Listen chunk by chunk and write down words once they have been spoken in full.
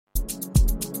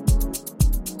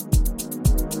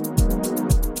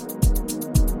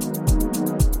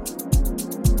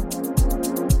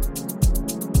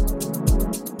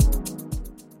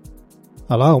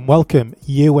Hello and welcome.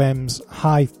 UM's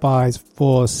Hi-Fi's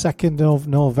for 2nd of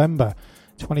November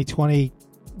 2020.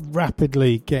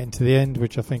 Rapidly getting to the end,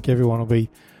 which I think everyone will be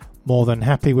more than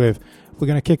happy with. We're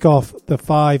going to kick off the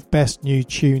 5 best new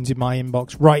tunes in my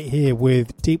inbox right here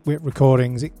with Deep Wit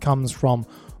Recordings. It comes from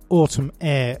Autumn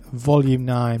Air Volume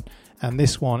 9, and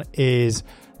this one is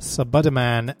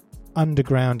Subudaman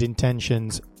Underground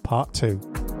Intentions Part 2.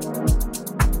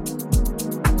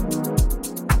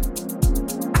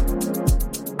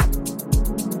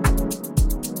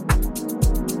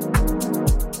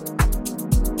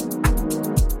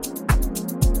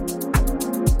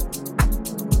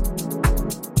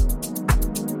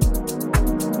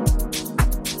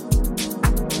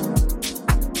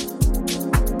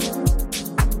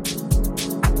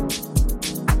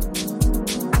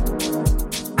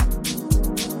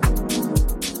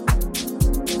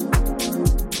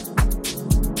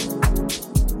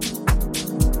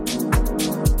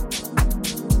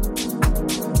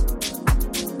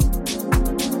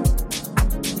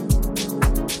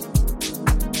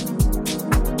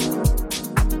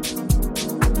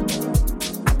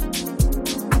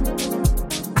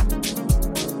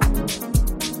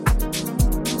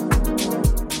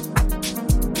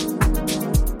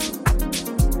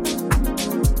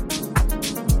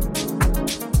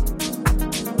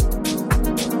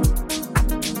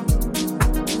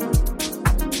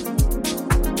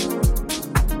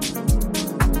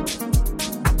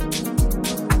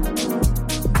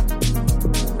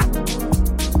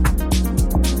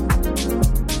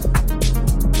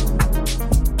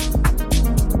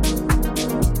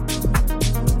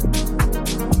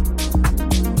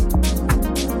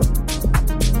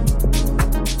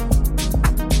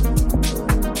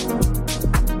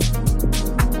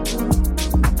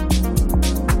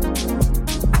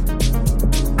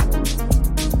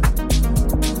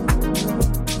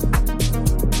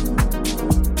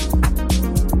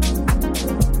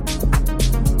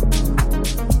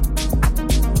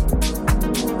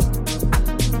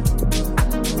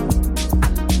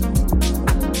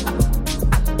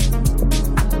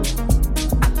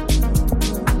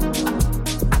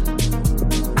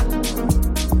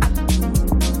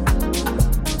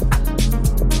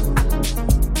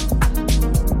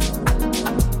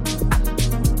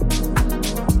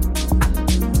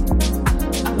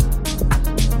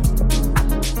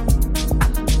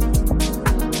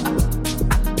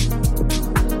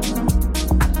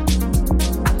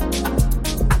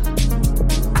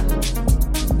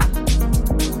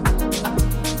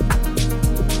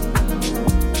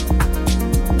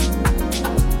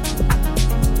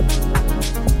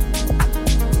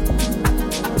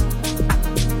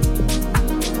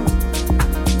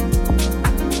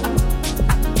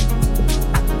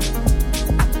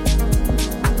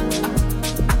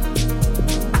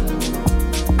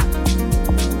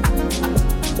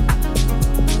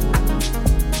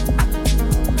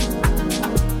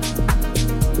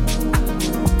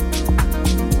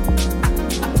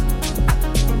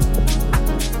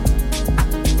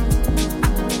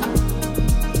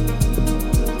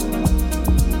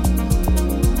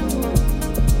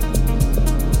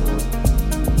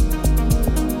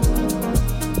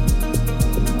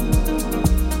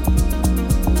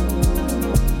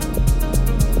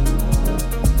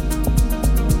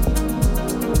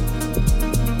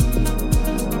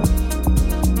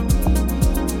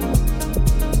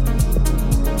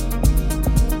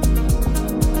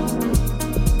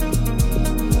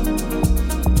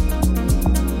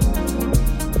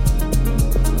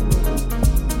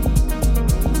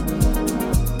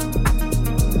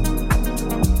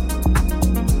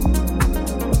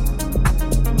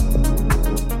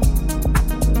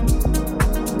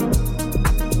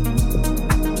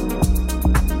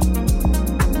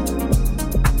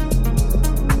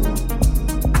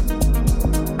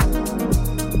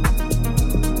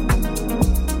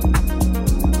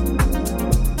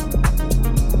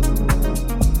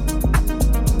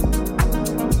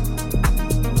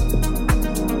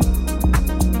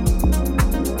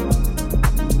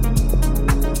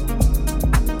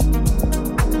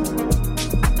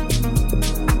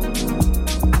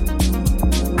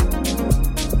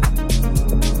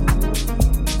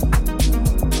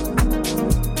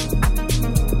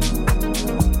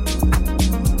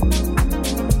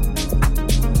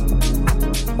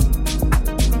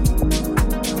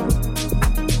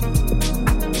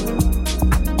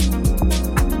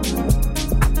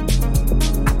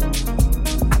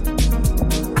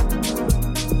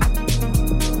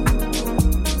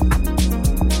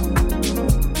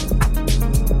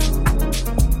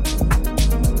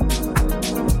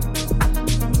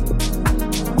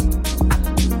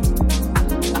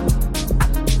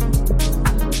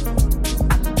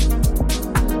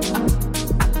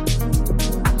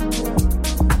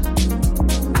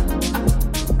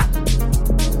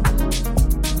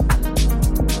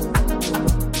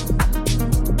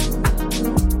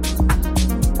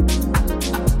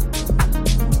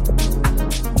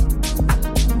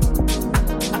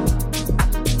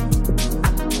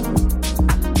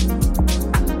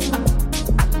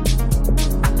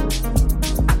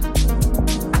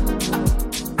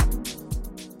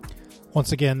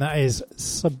 Once again, that is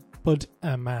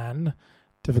Subudman.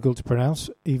 Difficult to pronounce,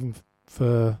 even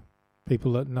for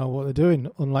people that know what they're doing,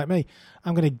 unlike me.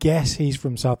 I'm going to guess he's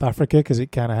from South Africa because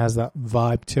it kind of has that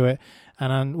vibe to it.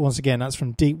 And once again, that's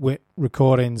from Deep Wit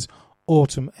Recordings,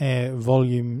 Autumn Air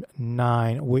Volume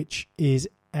 9, which is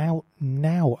out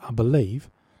now, I believe.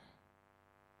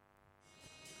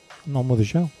 And on with the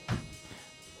show.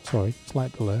 Sorry,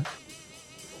 slight delay.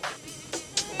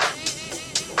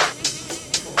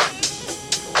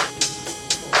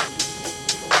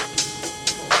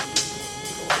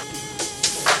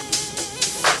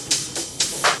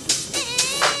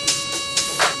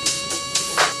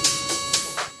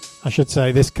 I should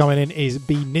say this coming in is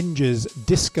B Ninja's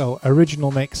Disco original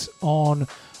mix on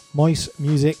Moist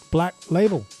Music Black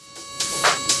Label.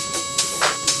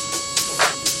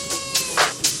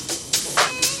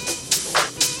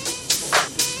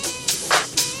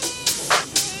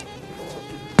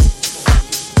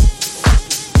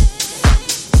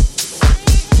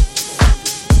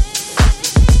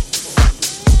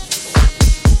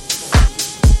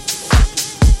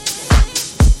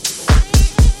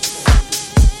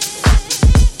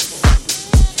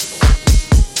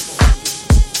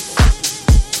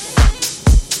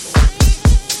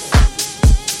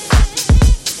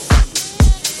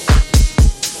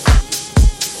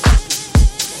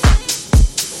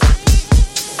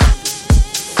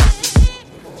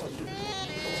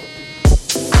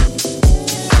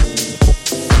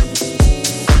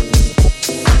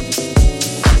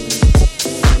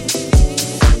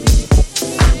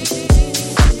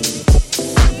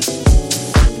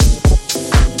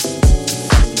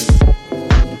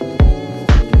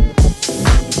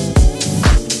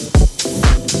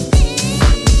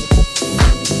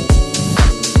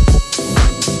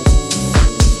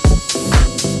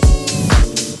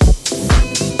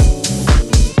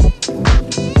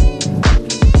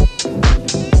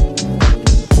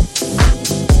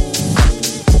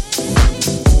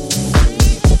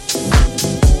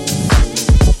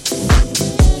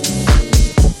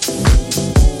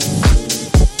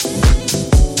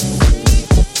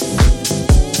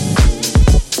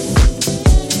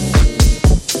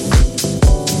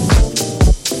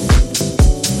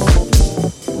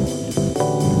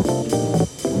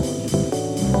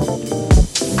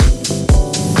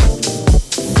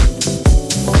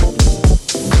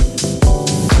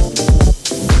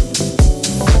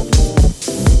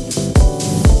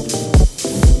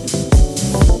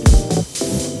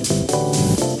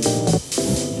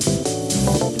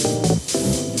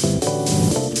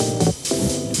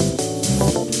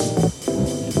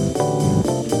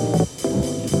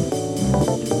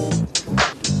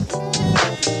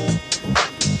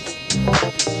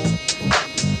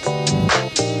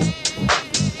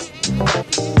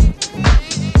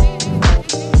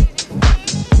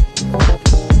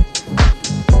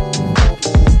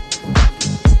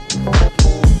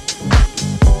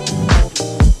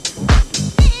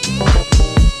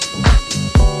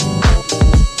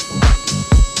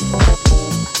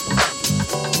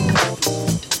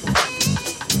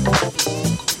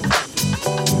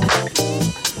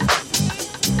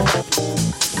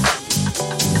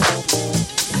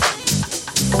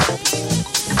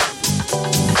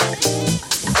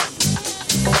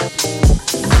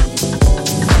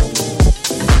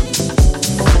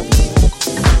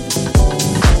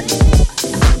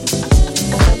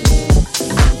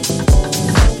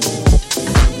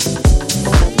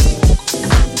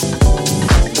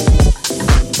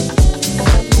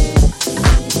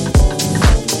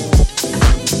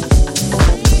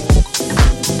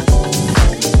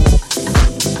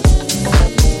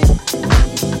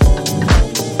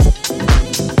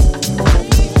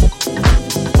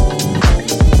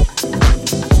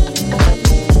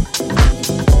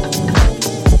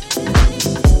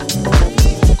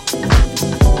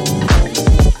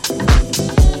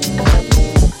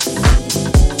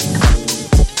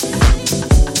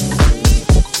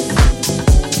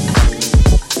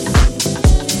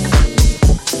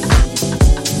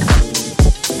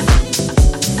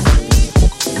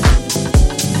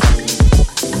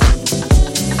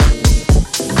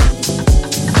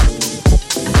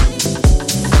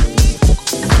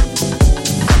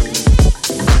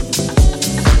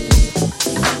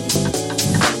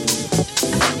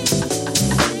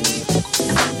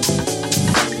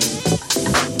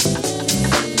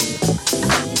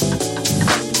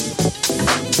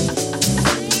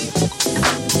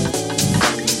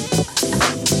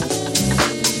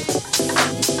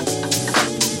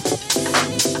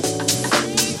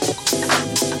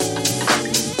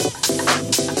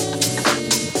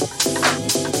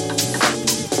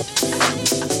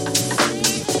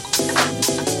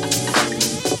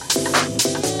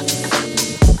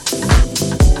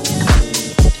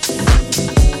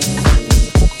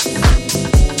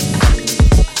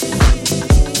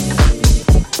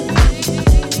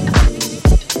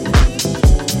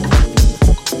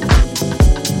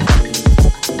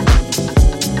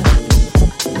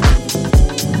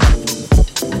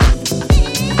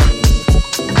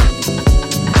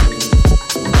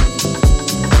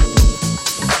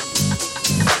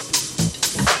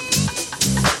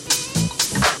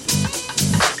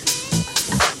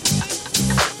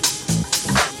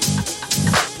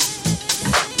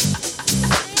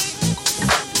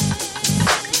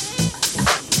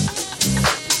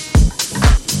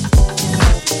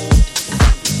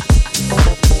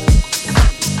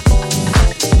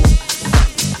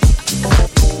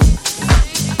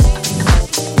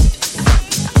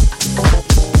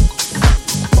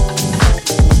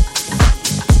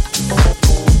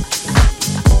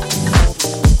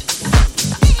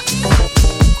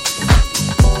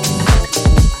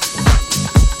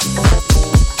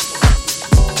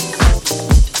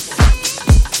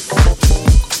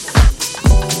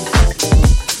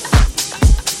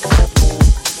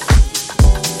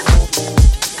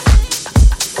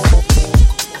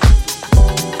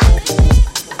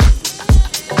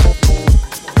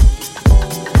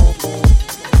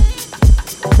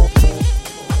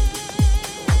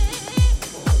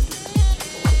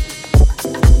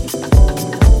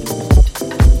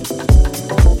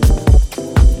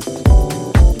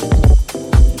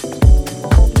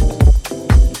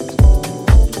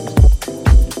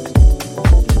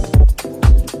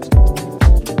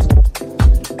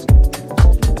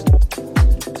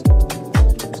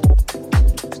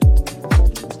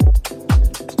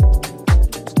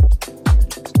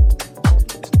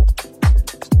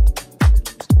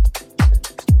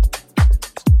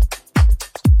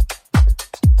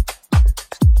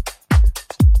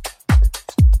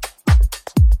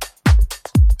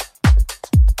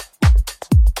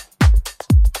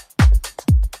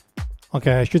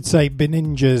 Okay, I should say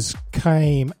Beninjas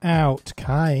came out,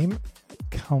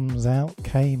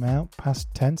 past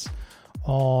tense,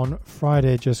 on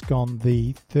Friday, just gone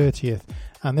the 30th.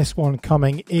 And this one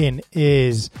coming in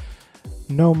is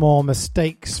No More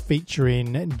Mistakes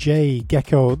featuring Jay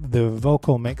Gecko, the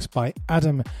vocal mix by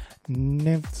Adam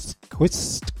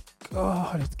Nevsquist.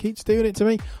 God, it keeps doing it to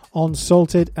me. On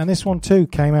Salted, and this one too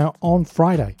came out on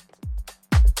Friday.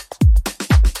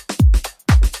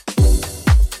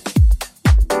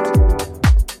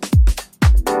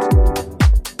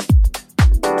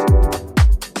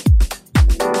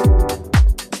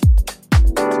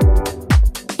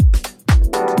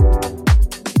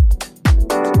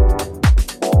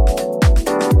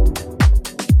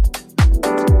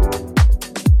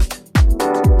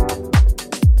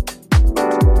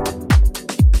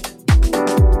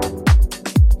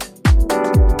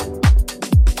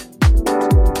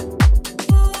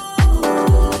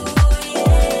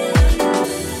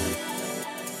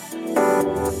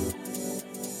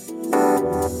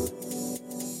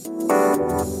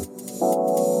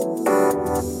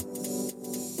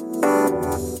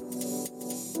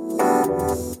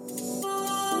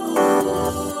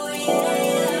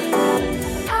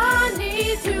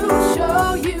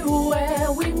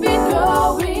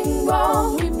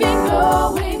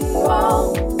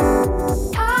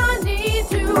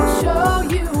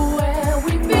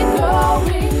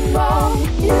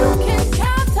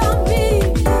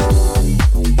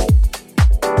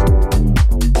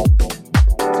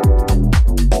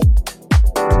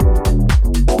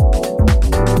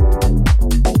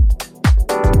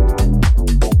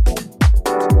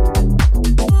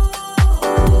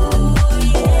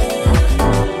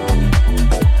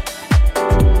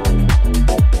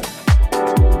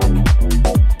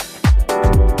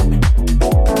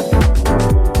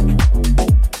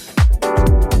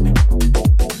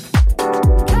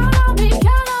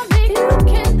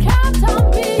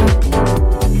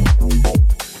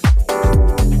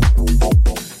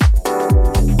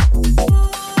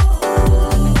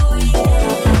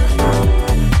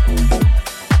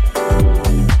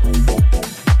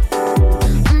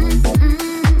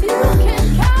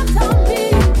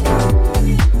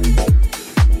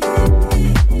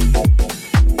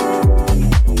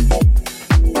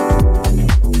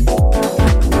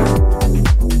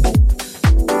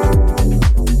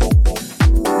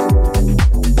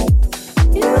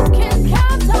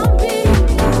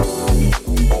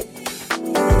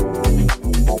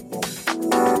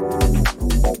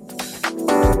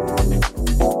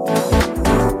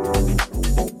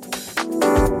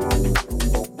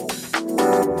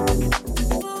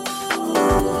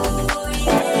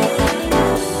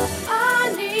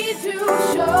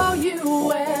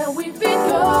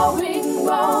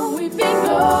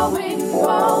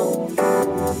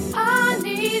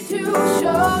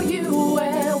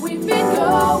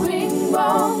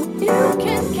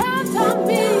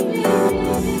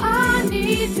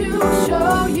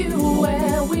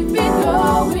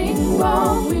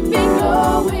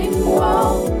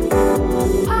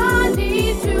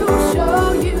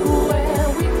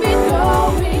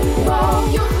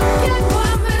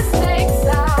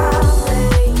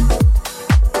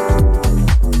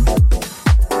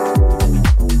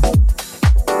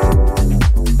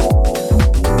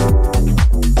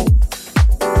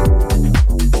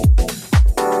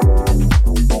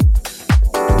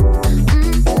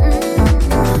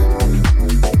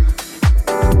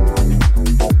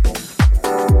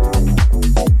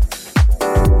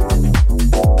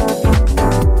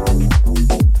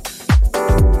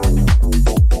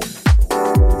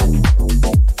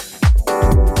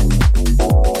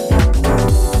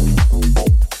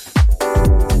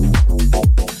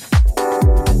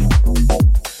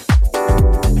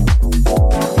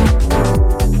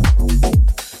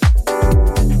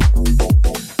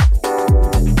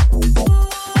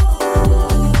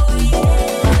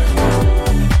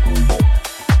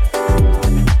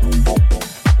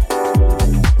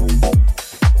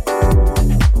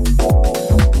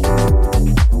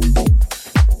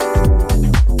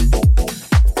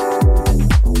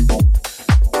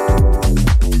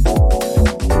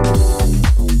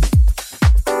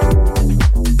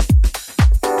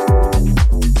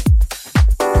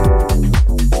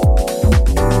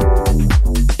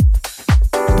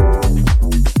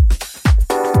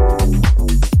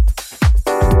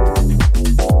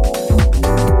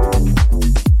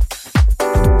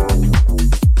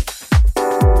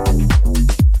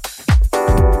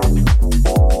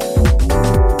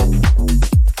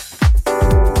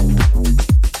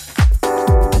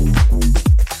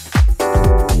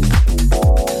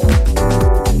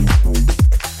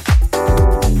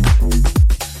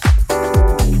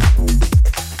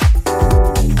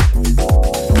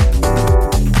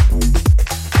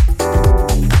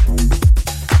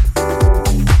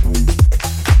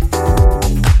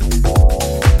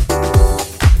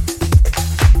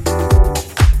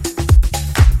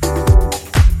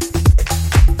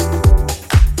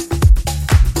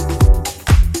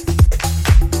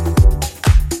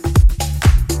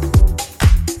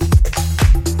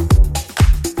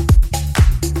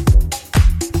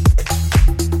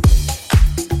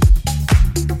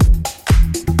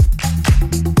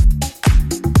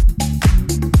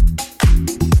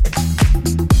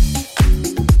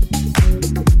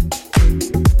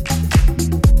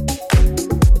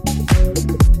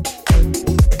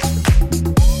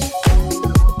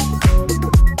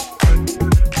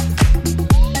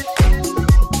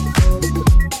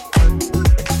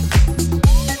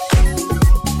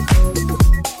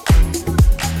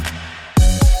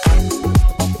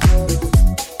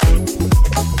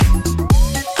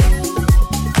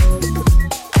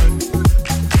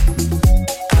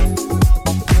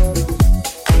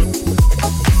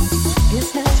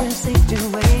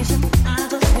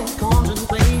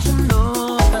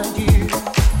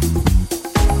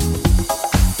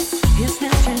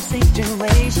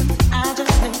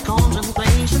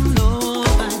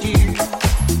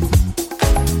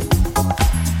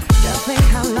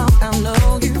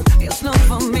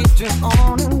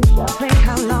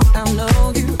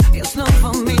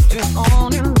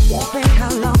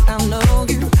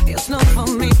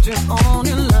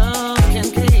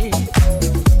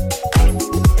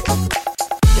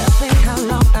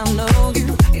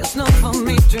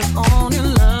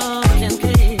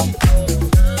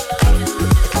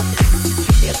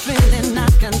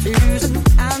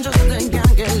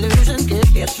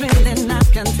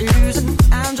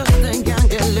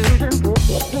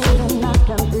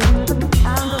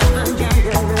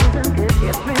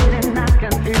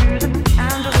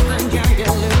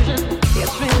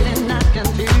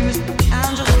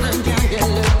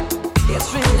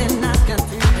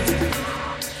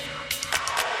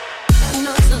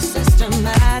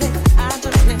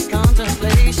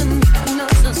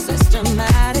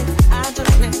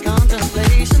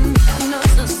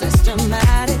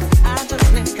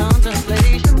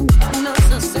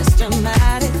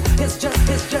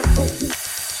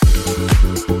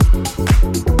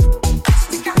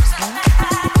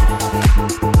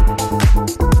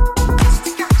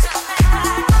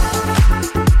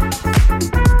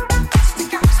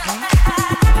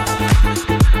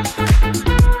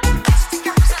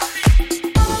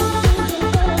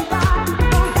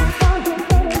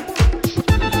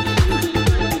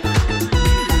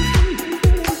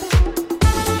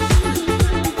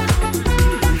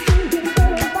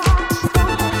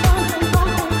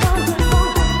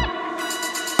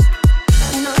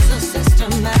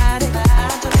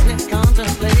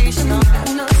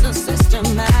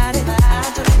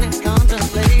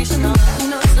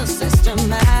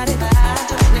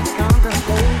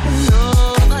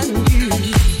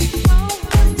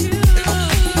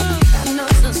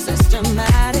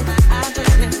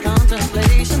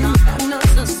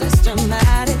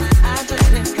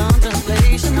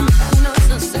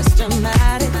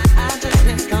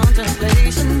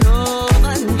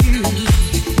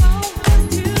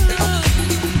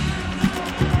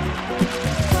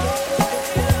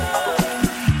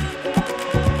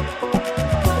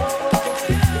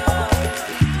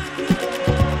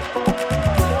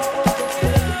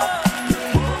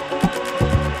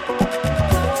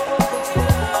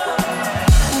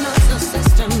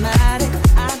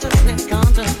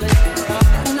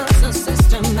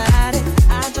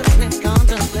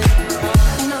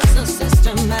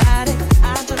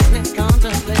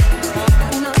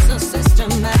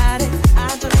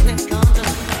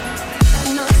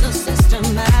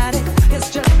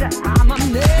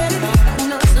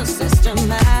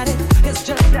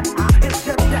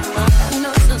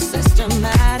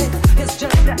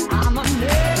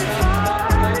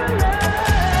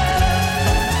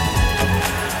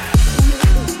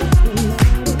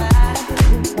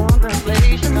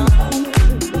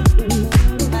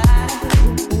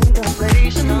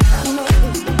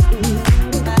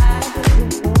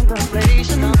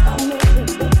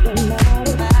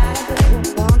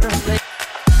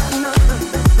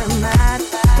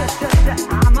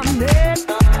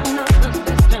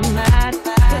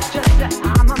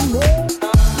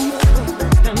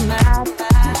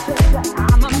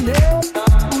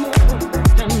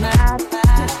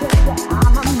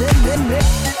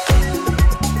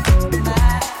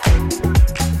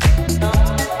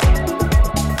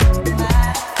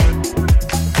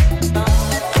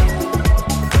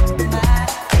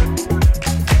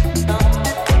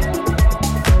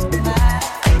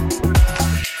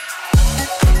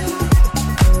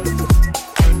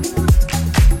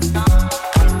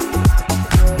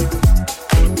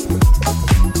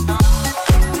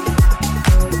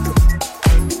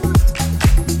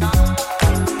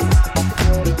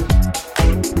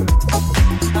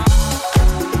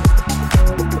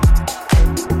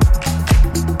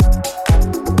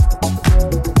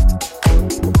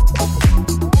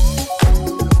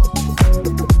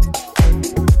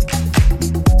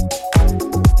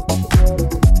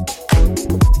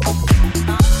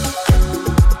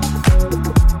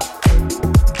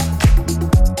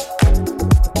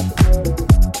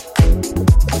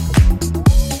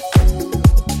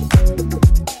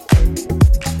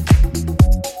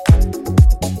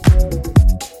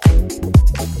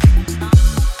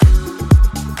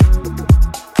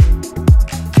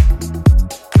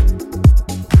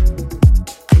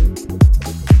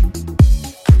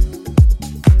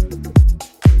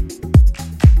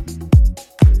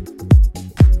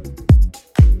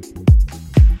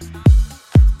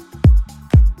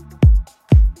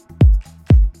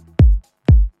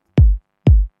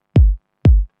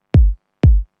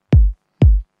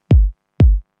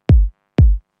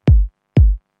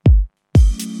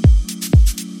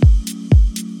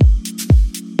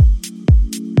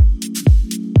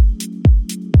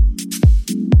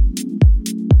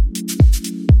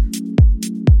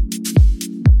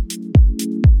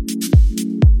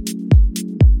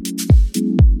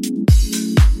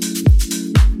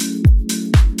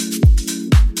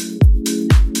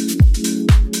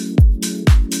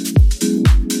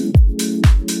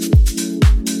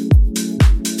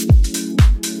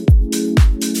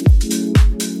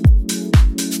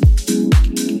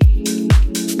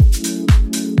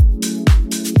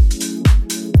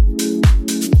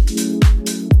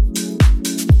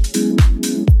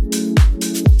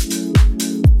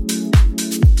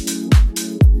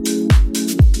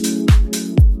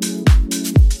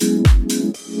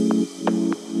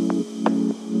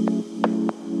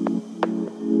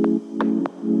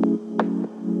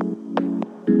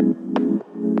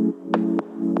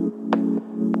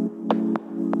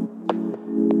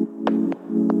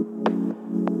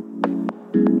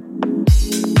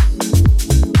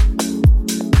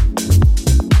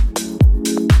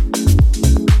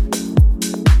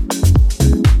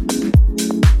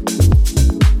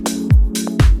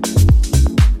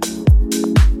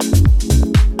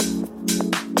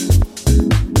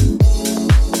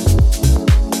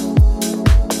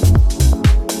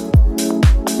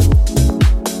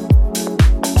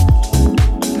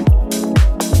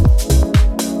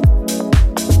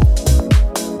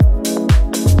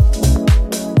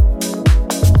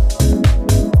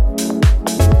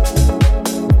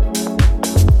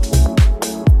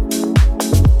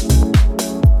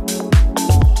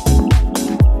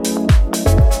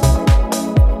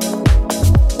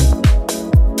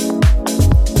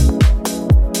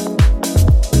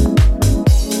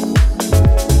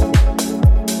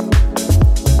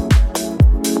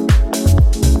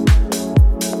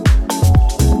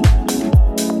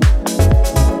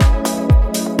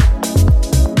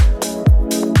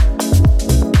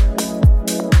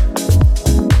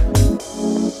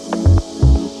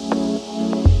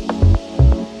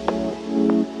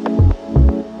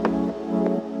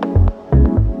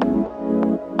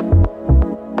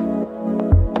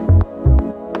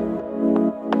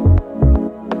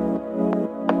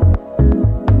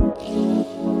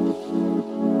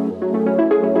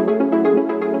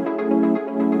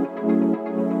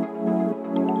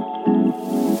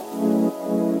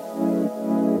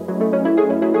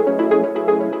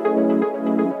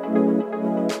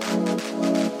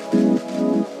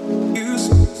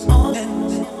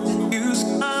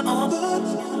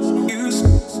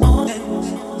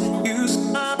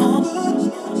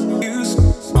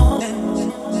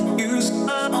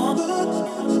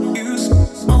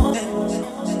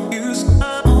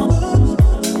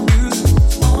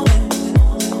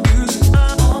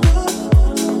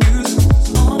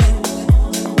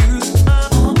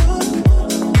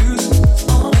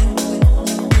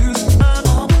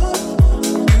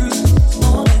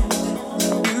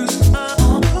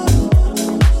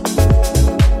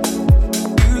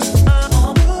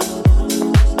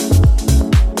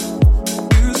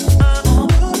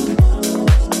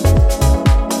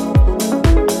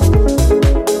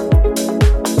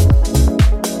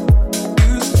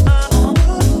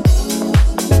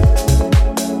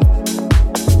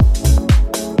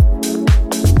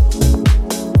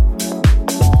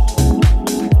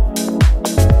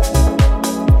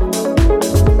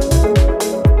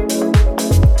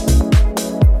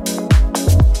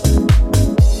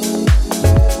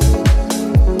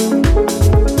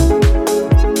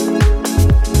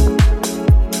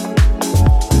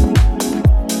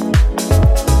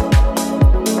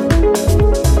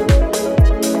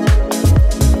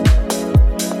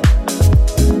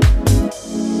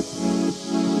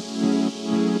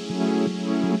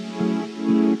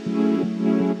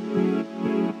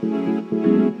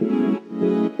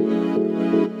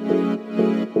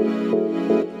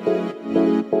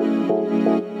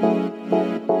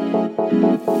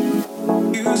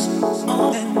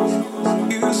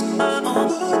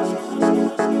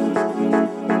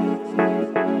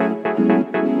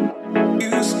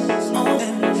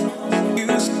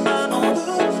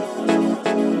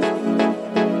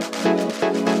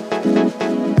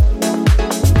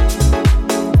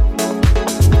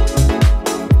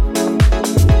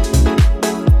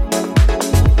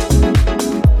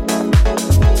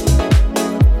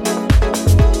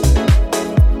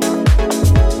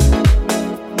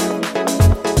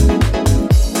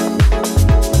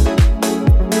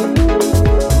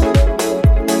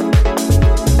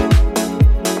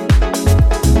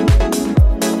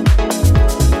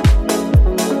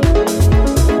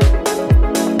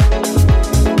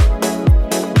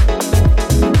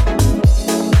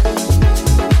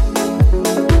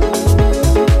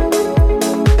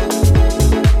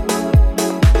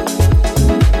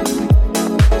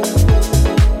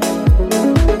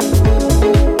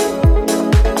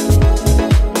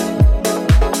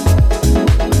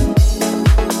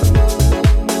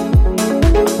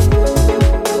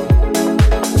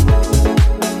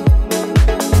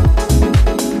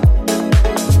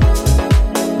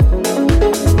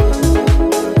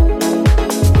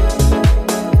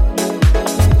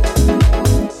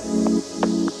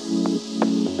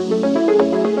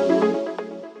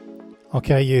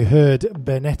 Okay, you heard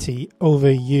Benetti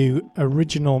Over You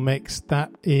original mix.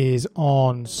 That is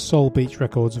on Soul Beach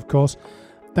Records, of course.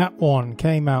 That one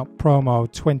came out promo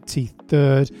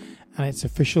 23rd, and its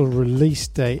official release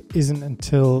date isn't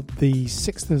until the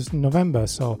 6th of November,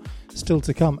 so still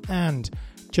to come. And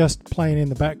just playing in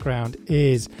the background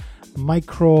is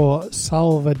Micro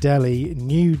Salvadelli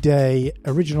New Day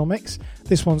original mix.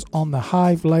 This one's on the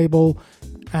Hive label,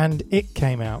 and it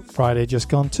came out Friday just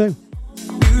gone too.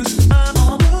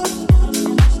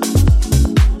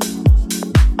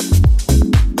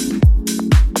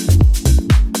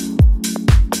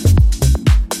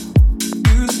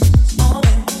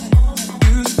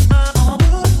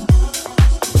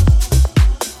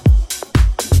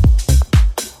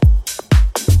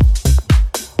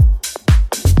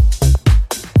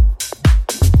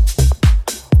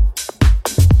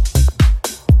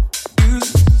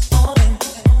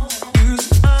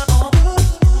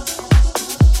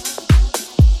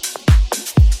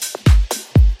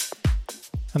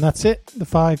 And that's it, the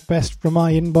 5 best from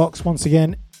my inbox once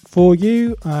again for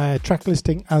you. Track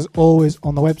listing as always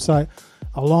on the website,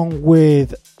 along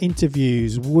with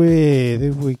interviews with,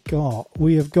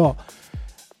 we have got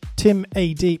Tim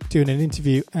A. Deep doing an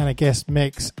interview and a guest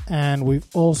mix, and we've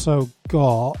also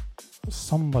got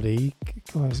somebody,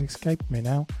 God, it's escaped me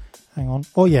now, hang on,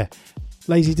 oh yeah,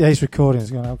 Lazy Days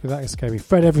Recordings, how could that escape me?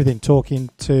 Fred Everything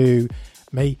talking to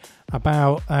me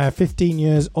about 15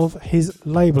 years of his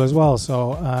label as well,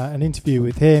 so an interview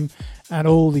with him and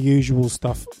all the usual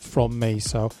stuff from me.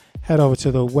 So head over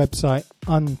to the website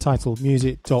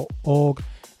untitledmusic.org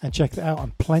and check it out,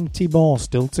 and plenty more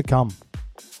still to come.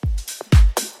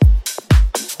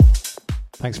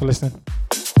 Thanks for listening.